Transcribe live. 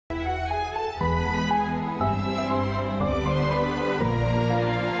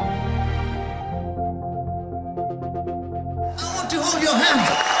your hands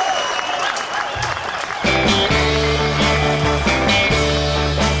up.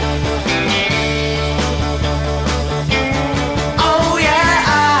 Oh yeah,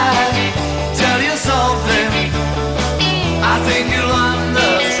 I tell you something I think you'll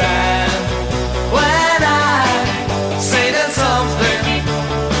understand when I say that something.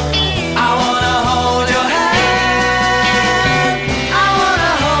 I wanna hold your hand. I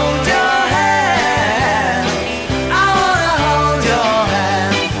wanna hold your hand. I wanna hold your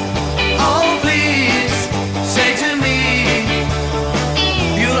hand. Oh please, say to me,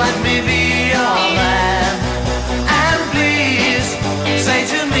 you let me be your man. And please, say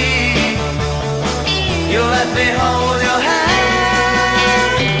to me, you let me hold your hand.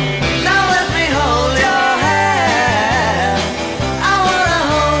 Now let me hold your hand. I wanna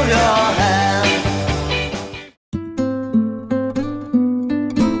hold your hand.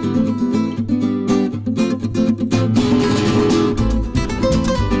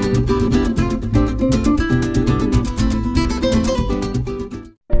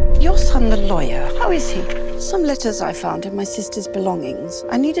 Your son, the lawyer, how is he? Some letters I found in my sister's belongings.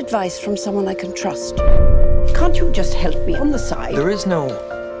 I need advice from someone I can trust. Can't you just help me on the side? There is no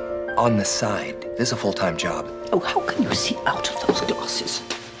on the side. This is a full-time job. Oh, how can you see out of those glasses?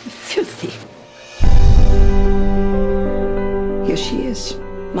 Filthy. Here she is,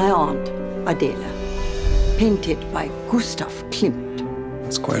 my aunt, Adela, painted by Gustav Klimt.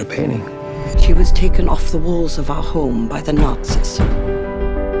 It's quite a painting. She was taken off the walls of our home by the Nazis.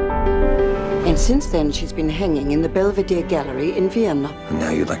 And since then, she's been hanging in the Belvedere Gallery in Vienna. And now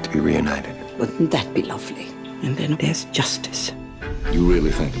you'd like to be reunited. Wouldn't that be lovely? And then there's justice. You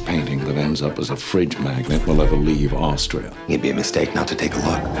really think a painting that ends up as a fridge magnet will ever leave Austria? It'd be a mistake not to take a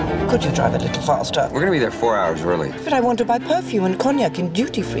look. Could you drive a little faster? We're gonna be there 4 hours early. But I want to buy perfume and cognac in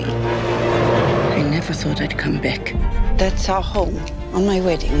duty-free. I never thought I'd come back. That's our home on my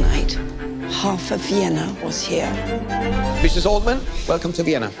wedding night. Half of Vienna was here. Mrs. Altman, welcome to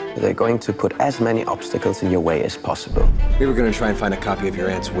Vienna. They're going to put as many obstacles in your way as possible. We were gonna try and find a copy of your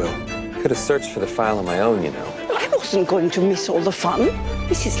aunt's will. Could have searched for the file on my own, you know. Well, I wasn't going to miss all the fun.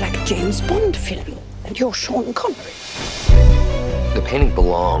 This is like a James Bond film. And you're Sean Connery. The painting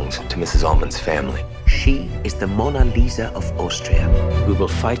belongs to Mrs. Altman's family. She is the Mona Lisa of Austria. We will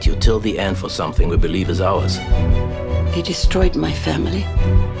fight you till the end for something we believe is ours. They destroyed my family.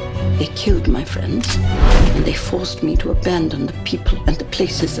 They killed my friends. And they forced me to abandon the people and the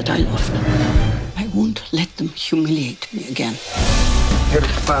places that I loved. I won't let them humiliate me again. Here to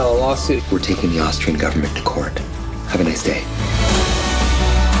file a lawsuit. We're taking the Austrian government to court. Have a nice day.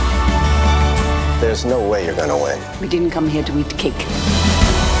 There's no way you're gonna win. We didn't come here to eat cake.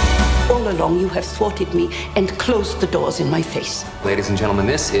 All along, you have thwarted me and closed the doors in my face. Ladies and gentlemen,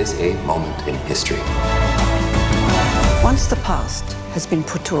 this is a moment in history. Once the past has been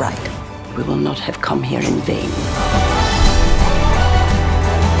put to right, we will not have come here in vain.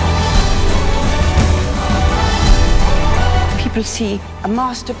 People see a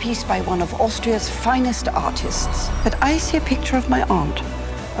masterpiece by one of Austria's finest artists. But I see a picture of my aunt,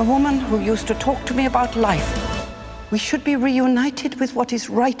 a woman who used to talk to me about life. We should be reunited with what is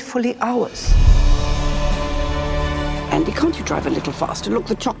rightfully ours. Andy, can't you drive a little faster? Look,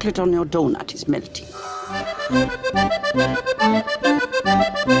 the chocolate on your donut is melting.